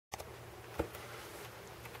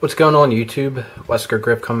What's going on YouTube?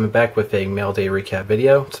 WeskerGriff coming back with a mail day recap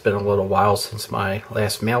video. It's been a little while since my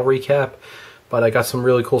last mail recap, but I got some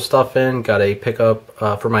really cool stuff in. Got a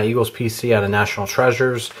pickup for my Eagles PC out of National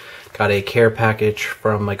Treasures. Got a care package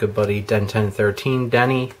from my good buddy Den1013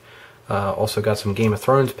 Denny. Also got some Game of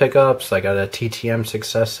Thrones pickups. I got a TTM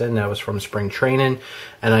success in, that was from spring training,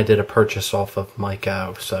 and I did a purchase off of Mike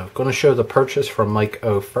O. So going to show the purchase from Mike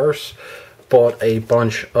O first. Bought a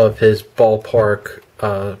bunch of his ballpark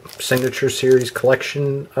Signature Series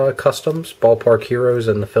collection customs, Ballpark Heroes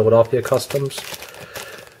and the Philadelphia customs.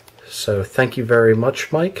 So thank you very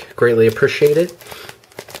much, Mike. Greatly appreciate it.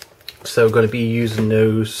 So going to be using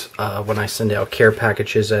those when I send out care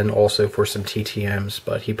packages and also for some TTMs.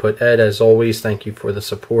 But he put, Ed, as always, thank you for the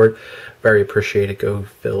support. Very appreciate it. Go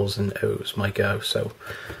Phils and O's, Mike O. So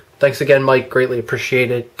thanks again, Mike. Greatly appreciate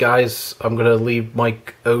it. Guys, I'm going to leave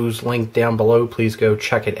Mike O's link down below. Please go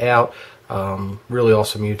check it out. Really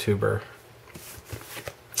awesome YouTuber.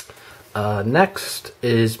 Next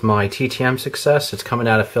is my TTM success. It's coming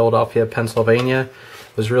out of Philadelphia, Pennsylvania.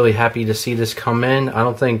 Was really happy to see this come in. I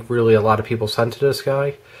don't think really a lot of people sent to this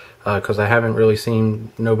guy because I haven't really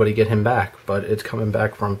seen nobody get him back, but it's coming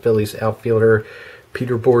back from Phillies outfielder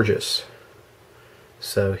Peter Bourjos.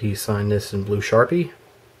 So he signed this in blue Sharpie.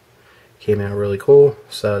 Came out really cool.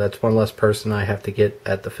 So that's one less person I have to get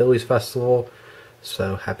at the Phillies Festival.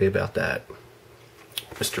 So happy about that.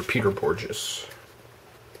 Mr. Peter Bourjos.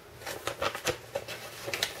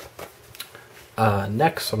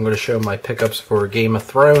 Next, I'm going to show my pickups for Game of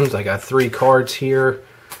Thrones. I got 3 cards here.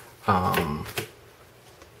 I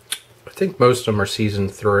think most of them are Season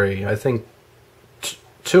 3. I think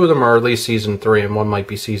 2 of them are at least Season 3 and one might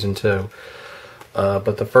be Season 2.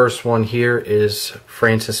 But the first one here is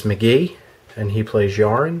Francis McGee, and he plays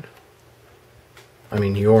Yorin,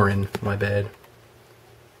 my bad.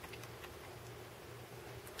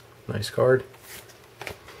 Nice card.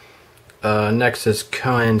 Next is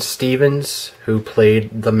Cohen Stevens, who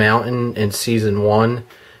played the Mountain in Season 1.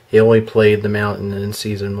 He only played the Mountain in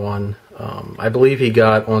Season 1. I believe he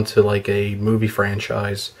got onto like a movie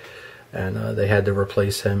franchise, and they had to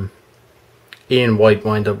replace him. Ian White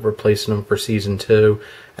wound up replacing him for Season 2,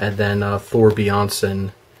 and then Thor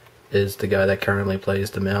Bjornsson is the guy that currently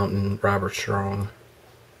plays the Mountain, Robert Strong.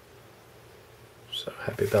 So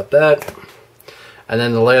happy about that. And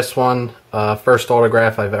then the last one, first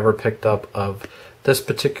autograph I've ever picked up of this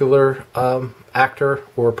particular actor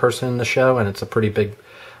or person in the show, and it's a pretty big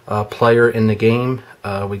player in the game.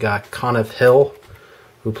 We got Conniff Hill,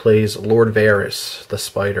 who plays Lord Varys, the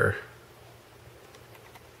Spider.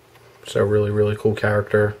 So really cool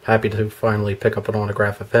character. Happy to finally pick up an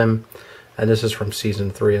autograph of him. And this is from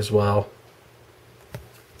Season 3 as well.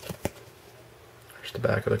 There's the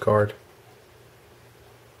back of the card.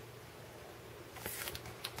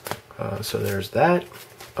 So there's that.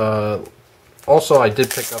 Also, I did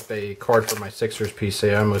pick up a card for my Sixers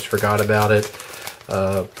PC. I almost forgot about it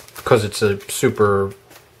because it's a super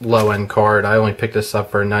low-end card. I only picked this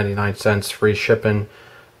up for 99 cents, free shipping.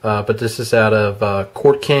 But this is out of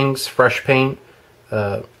Court Kings Fresh Paint.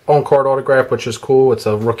 On-card autograph, which is cool. It's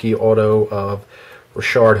a rookie auto of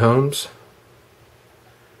Rashard Holmes.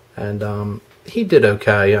 And he did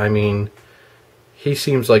okay. I mean, he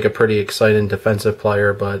seems like a pretty exciting defensive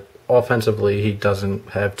player, but offensively he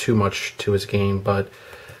doesn't have too much to his game. But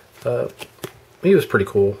he was pretty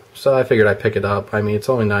cool. So I figured I'd pick it up. I mean, it's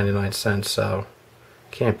only 99 cents, so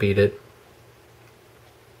can't beat it.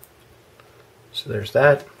 So there's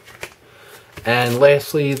that. And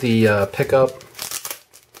lastly, the pickup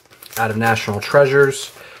out of National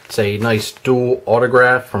Treasures. It's a nice dual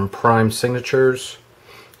autograph from Prime Signatures.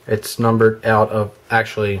 It's numbered out of,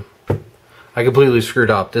 actually, I completely screwed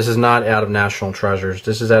up. This is not out of National Treasures.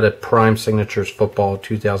 This is out of Prime Signatures Football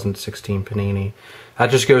 2016 Panini.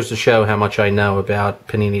 That just goes to show how much I know about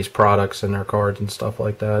Panini's products and their cards and stuff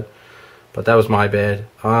like that. But that was my bad.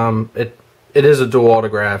 It is a dual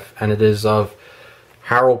autograph, and it is of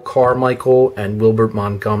Harold Carmichael and Wilbert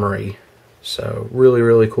Montgomery. So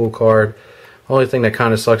really cool card. Only thing that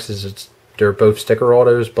kind of sucks is they're both sticker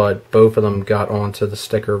autos, but both of them got onto the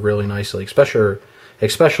sticker really nicely.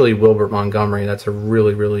 Especially Wilbert Montgomery. That's a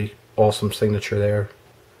really awesome signature there.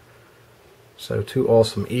 So 2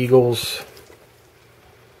 awesome Eagles.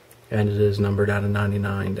 And it is numbered out of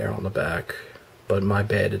 99 there on the back. But my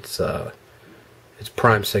bad, it's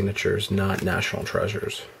Prime Signatures, not National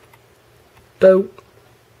Treasures. Dope.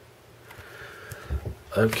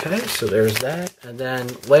 Okay, so there's that. And then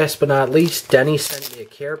last but not least, Denny sent me a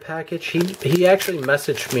care package. He actually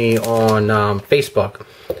messaged me on Facebook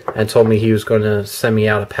and told me he was going to send me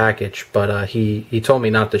out a package, but he told me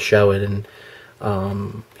not to show it, and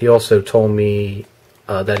He also told me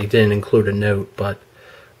that he didn't include a note, but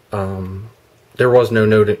there was no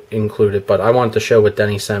note included. But I wanted to show what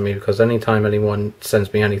Denny sent me, because anytime anyone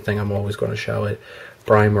sends me anything, I'm always going to show it.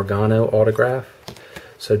 Brian Morgano autograph.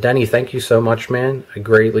 So Denny, thank you so much, man. I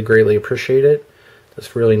greatly appreciate it.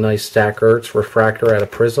 This really nice Stack Ertz refractor out of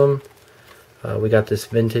Prism. We got this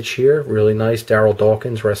vintage here, really nice. Darryl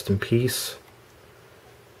Dawkins, rest in peace.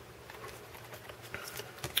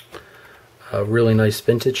 Really nice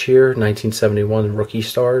vintage here, 1971 Rookie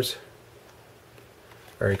Stars.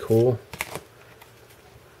 Very cool.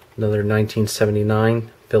 Another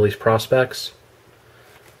 1979 Phillies Prospects.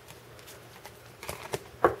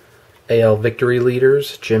 AL Victory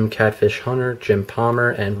Leaders, Jim Catfish Hunter, Jim Palmer,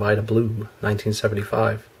 and Vida Blue,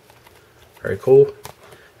 1975. Very cool.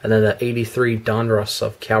 And then the 83 Donruss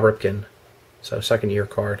of Cal Ripken. So second year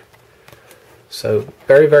card. So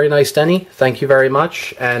very nice, Denny. Thank you very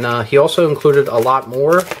much. And he also included a lot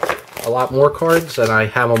more cards, and I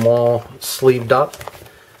have them all sleeved up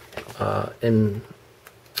in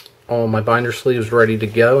all my binder sleeves ready to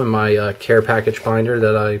go in my care package binder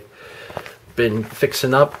that I've been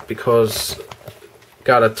fixing up, because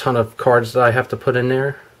got a ton of cards that I have to put in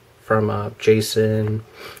there from Jason,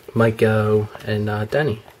 Mike O, and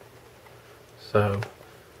Denny. So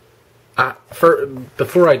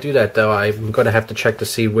before I do that, though, I'm going to have to check to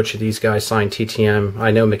see which of these guys signed TTM.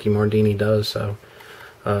 I know Mickey Mordini does, so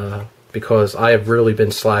because I have really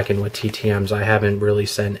been slacking with TTMs. I haven't really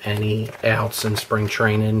sent any outs in spring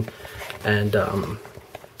training, and the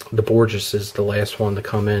Bourjos is the last one to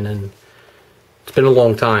come in, and it's been a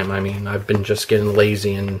long time. I mean, I've been just getting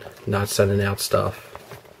lazy and not sending out stuff.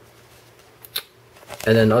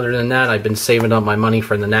 And then other than that, I've been saving up my money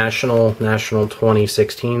for the National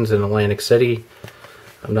 2016s in Atlantic City.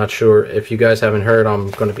 I'm not sure if you guys haven't heard, I'm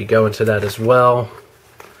going to be going to that as well.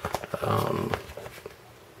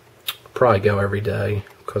 Probably go every day,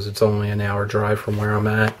 because it's only an hour drive from where I'm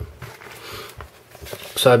at.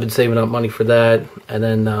 So I've been saving up money for that. And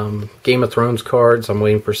then Game of Thrones cards, I'm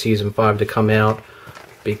waiting for Season 5 to come out,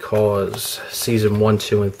 because Season 1,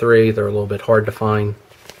 2, and 3, they're a little bit hard to find.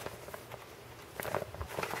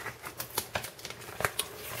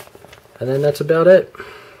 And then that's about it.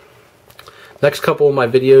 Next couple of my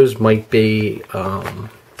videos might be an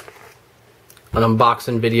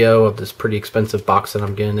unboxing video of this pretty expensive box that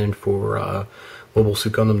I'm getting in for Mobile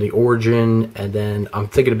Suit Gundam The Origin. And then I'm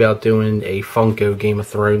thinking about doing a Funko Game of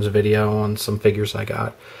Thrones video on some figures I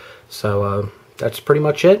got. So that's pretty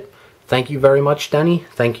much it. Thank you very much, Denny.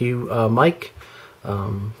 Thank you, Mike.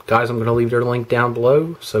 Guys, I'm going to leave their link down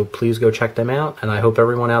below, so please go check them out. And I hope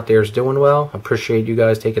everyone out there is doing well. I appreciate you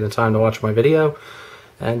guys taking the time to watch my video.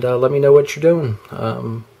 And let me know what you're doing.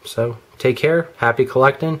 So take care, happy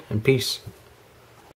collecting, and peace.